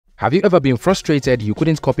Have you ever been frustrated you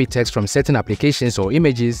couldn't copy text from certain applications or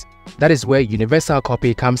images? That is where Universal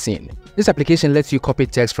Copy comes in. This application lets you copy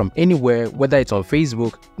text from anywhere, whether it's on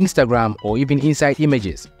Facebook, Instagram, or even inside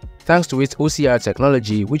images, thanks to its OCR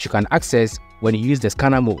technology, which you can access when you use the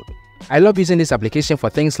scanner mode. I love using this application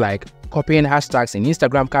for things like copying hashtags in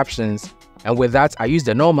Instagram captions, and with that I use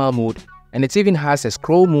the normal mode, and it even has a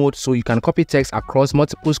scroll mode so you can copy text across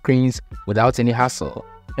multiple screens without any hassle.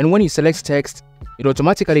 And when you select text, it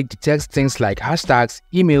automatically detects things like hashtags,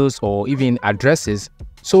 emails, or even addresses,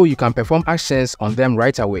 so you can perform actions on them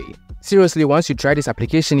right away. Seriously, once you try this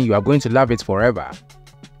application, you are going to love it forever.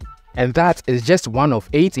 And that is just one of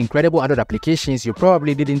 8 incredible Android applications you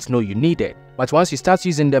probably didn't know you needed. But once you start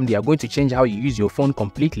using them, they are going to change how you use your phone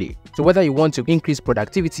completely. So whether you want to increase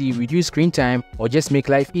productivity, reduce screen time, or just make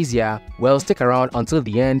life easier, well, stick around until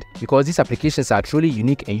the end because these applications are truly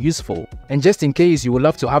unique and useful. And just in case you would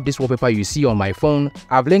love to have this wallpaper you see on my phone,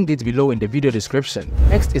 I've linked it below in the video description.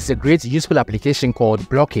 Next is a great useful application called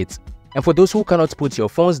Blockit. And for those who cannot put your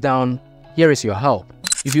phones down, here is your help.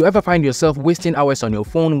 If you ever find yourself wasting hours on your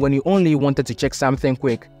phone when you only wanted to check something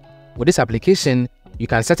quick, with this application, you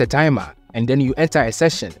can set a timer and then you enter a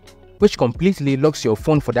session, which completely locks your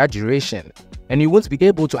phone for that duration, and you won't be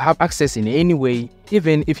able to have access in any way.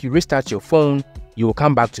 Even if you restart your phone, you will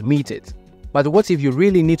come back to meet it. But what if you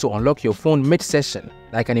really need to unlock your phone mid-session,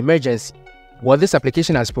 like an emergency? Well, this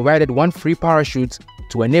application has provided one free parachute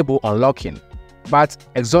to enable unlocking, but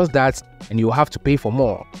exhaust that and you'll have to pay for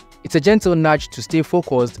more. It's a gentle nudge to stay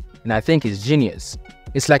focused, and I think it's genius.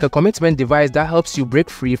 It's like a commitment device that helps you break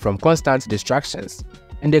free from constant distractions.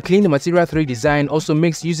 And the clean Material 3 design also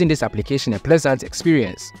makes using this application a pleasant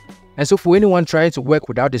experience. And so for anyone trying to work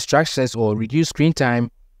without distractions or reduce screen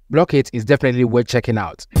time, Blockit is definitely worth checking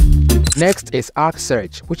out. Next is Arc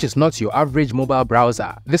Search, which is not your average mobile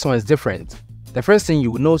browser. This one is different. The first thing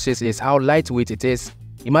you will notice is how lightweight it is.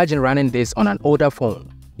 Imagine running this on an older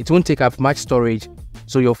phone. It won't take up much storage,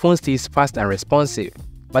 so your phone stays fast and responsive.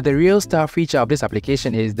 But the real star feature of this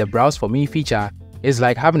application is the Browse for Me feature. It's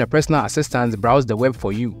like having a personal assistant browse the web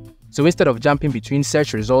for you. So instead of jumping between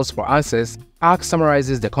search results for answers, Arc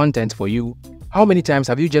summarizes the content for you. How many times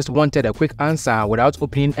have you just wanted a quick answer without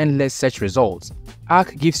opening endless search results?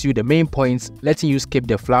 Arc gives you the main points, letting you skip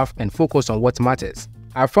the fluff and focus on what matters.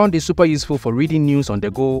 I found this super useful for reading news on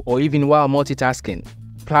the go or even while multitasking.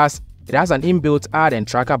 Plus, it has an inbuilt ad and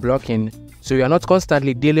tracker blocking, so you are not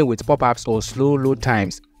constantly dealing with pop-ups or slow load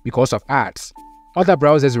times because of ads. Other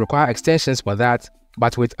browsers require extensions for that,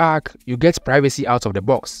 but with Arc, you get privacy out of the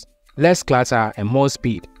box, less clutter and more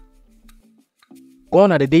speed.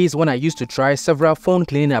 Gone are the days when I used to try several phone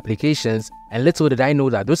cleaning applications, and little did I know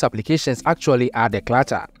that those applications actually add the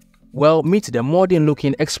clutter. Well, meet the modern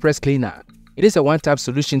looking Express Cleaner. It is a one-tap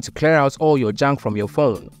solution to clear out all your junk from your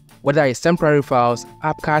phone, whether it's temporary files,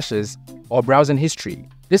 app caches, or browsing history.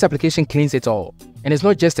 This application cleans it all, and it's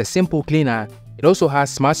not just a simple cleaner, it also has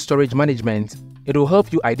smart storage management. It will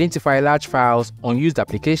help you identify large files, unused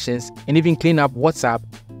applications, and even clean up WhatsApp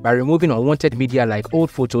by removing unwanted media like old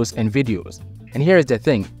photos and videos. And here is the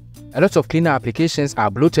thing, a lot of cleaner applications are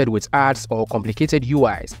bloated with ads or complicated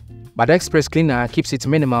UIs, but the Express Cleaner keeps it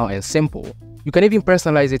minimal and simple. You can even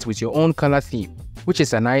personalize it with your own color theme, which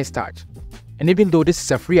is a nice touch. And even though this is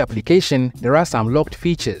a free application, there are some locked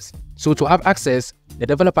features. So to have access, the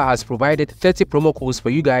developer has provided 30 promo codes for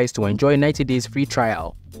you guys to enjoy 90 days free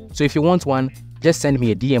trial. So if you want one, just send me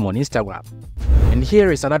a DM on Instagram. And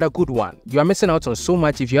here is another good one. You are missing out on so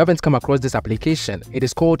much if you haven't come across this application. It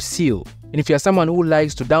is called Seal. And if you are someone who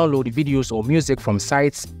likes to download videos or music from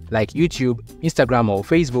sites like YouTube, Instagram, or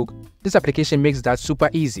Facebook, this application makes that super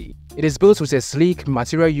easy. It is built with a sleek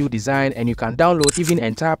Material U design, and you can download even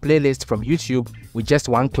entire playlists from YouTube with just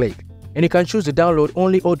one click. And you can choose to download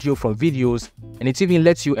only audio from videos, and it even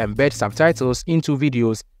lets you embed subtitles into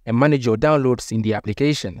videos and manage your downloads in the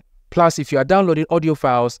application. Plus, if you are downloading audio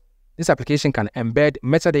files, this application can embed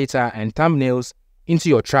metadata and thumbnails into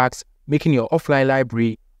your tracks, making your offline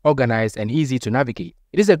library organized and easy to navigate.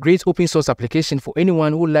 It is a great open source application for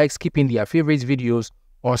anyone who likes keeping their favorite videos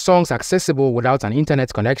or songs accessible without an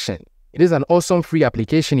internet connection. It is an awesome free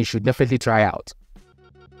application you should definitely try out.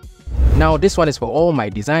 Now this one is for all my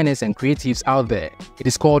designers and creatives out there. It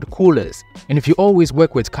is called Coolors, and if you always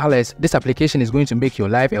work with colors, this application is going to make your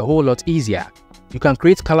life a whole lot easier. You can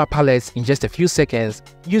create color palettes in just a few seconds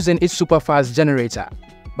using its super fast generator.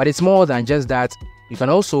 But it's more than just that. You can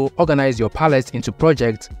also organize your palettes into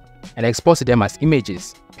projects and export them as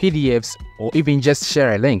images, PDFs, or even just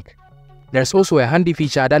share a link. There's also a handy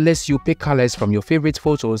feature that lets you pick colors from your favorite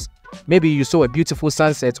photos. Maybe you saw a beautiful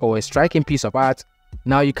sunset or a striking piece of art.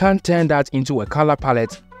 Now you can turn that into a color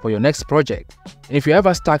palette for your next project. And if you're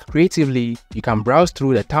ever stuck creatively, you can browse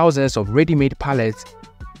through the thousands of ready-made palettes.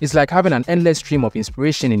 It's like having an endless stream of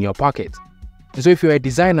inspiration in your pocket. And so if you're a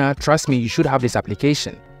designer, trust me, you should have this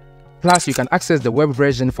application. Plus, you can access the web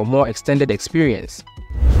version for more extended experience.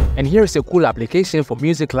 And here is a cool application for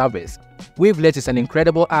music lovers. Wavelet is an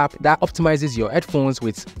incredible app that optimizes your headphones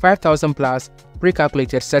with 5,000 plus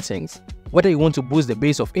pre-calculated settings. Whether you want to boost the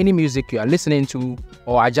bass of any music you are listening to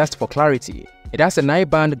or adjust for clarity, it has a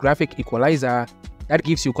 9-band graphic equalizer that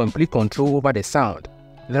gives you complete control over the sound.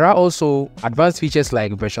 There are also advanced features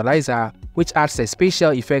like Virtualizer, which adds a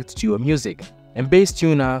spatial effect to your music, and Bass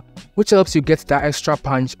Tuner, which helps you get that extra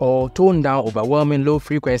punch or tone down overwhelming low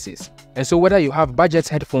frequencies. And so whether you have budget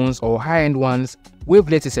headphones or high-end ones,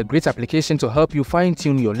 Wavelet is a great application to help you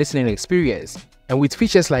fine-tune your listening experience. And with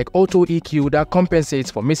features like Auto EQ that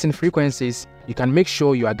compensates for missing frequencies, you can make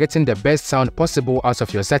sure you are getting the best sound possible out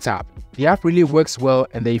of your setup. The app really works well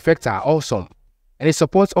and the effects are awesome. And it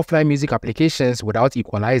supports offline music applications without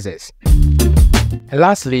equalizers. And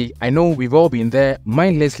lastly, I know we've all been there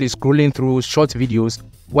mindlessly scrolling through short videos,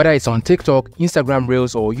 whether it's on TikTok, Instagram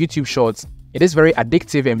Reels or YouTube Shorts. It is very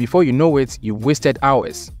addictive and before you know it, you've wasted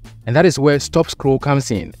hours. And that is where Stop Scroll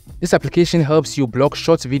comes in. This application helps you block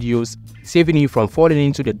short videos, saving you from falling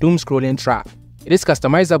into the doom scrolling trap. It is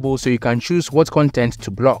customizable so you can choose what content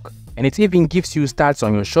to block. And it even gives you stats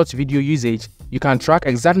on your short video usage. You can track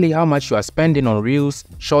exactly how much you are spending on Reels,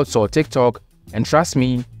 Shorts or TikTok. And trust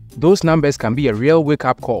me, those numbers can be a real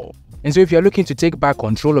wake-up call. And so if you're looking to take back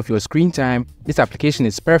control of your screen time, this application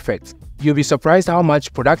is perfect. You'll be surprised how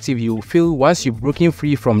much productive you'll feel once you've broken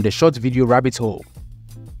free from the short video rabbit hole.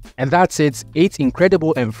 And that's it, 8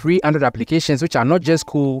 incredible and free Android applications which are not just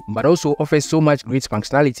cool but also offer so much great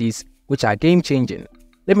functionalities which are game-changing.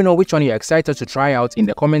 Let me know which one you're excited to try out in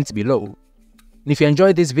the comments below. And if you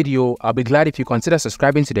enjoyed this video, I'll be glad if you consider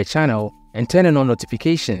subscribing to the channel and turning on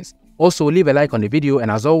notifications. Also, leave a like on the video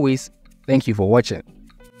and as always, thank you for watching.